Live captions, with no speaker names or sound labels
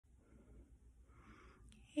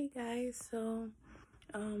Hey guys, so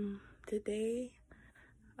today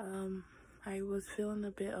I was feeling a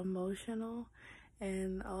bit emotional,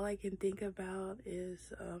 and all I can think about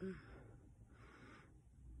is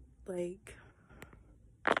like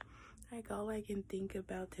all I can think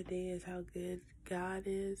about today is how good God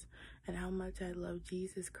is and how much I love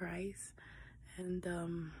Jesus Christ. And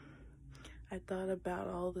I thought about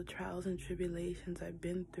all the trials and tribulations I've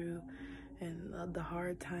been through, and the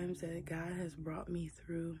hard times that God has brought me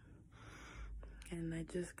through. And I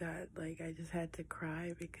just I just had to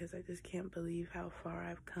cry because I just can't believe how far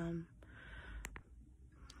I've come.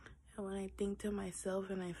 And when I think to myself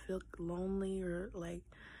and I feel lonely, or like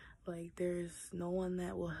there's no one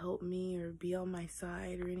that will help me or be on my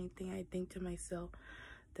side or anything, I think to myself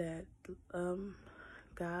that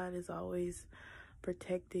God is always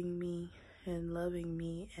protecting me and loving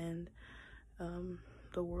me, and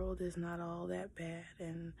the world is not all that bad,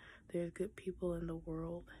 and there's good people in the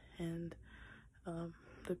world, and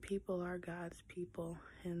the people are God's people.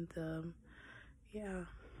 And yeah,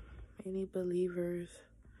 any believers,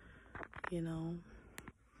 you know.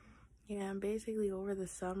 Yeah, and basically over the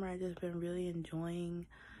summer I just been really enjoying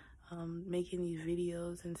making these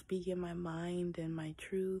videos and speaking my mind and my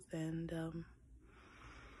truth. And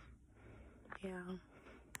yeah,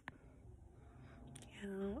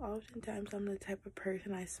 oftentimes I'm the type of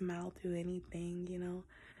person, I smile through anything,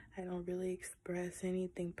 I don't really express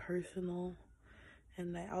anything personal,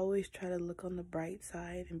 and I always try to look on the bright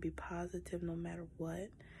side and be positive no matter what.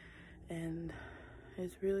 And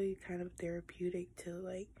it's really kind of therapeutic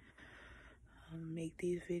to make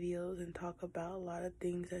these videos and talk about a lot of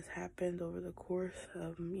things that's happened over the course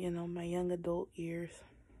of my young adult years.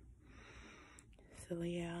 So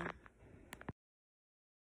yeah.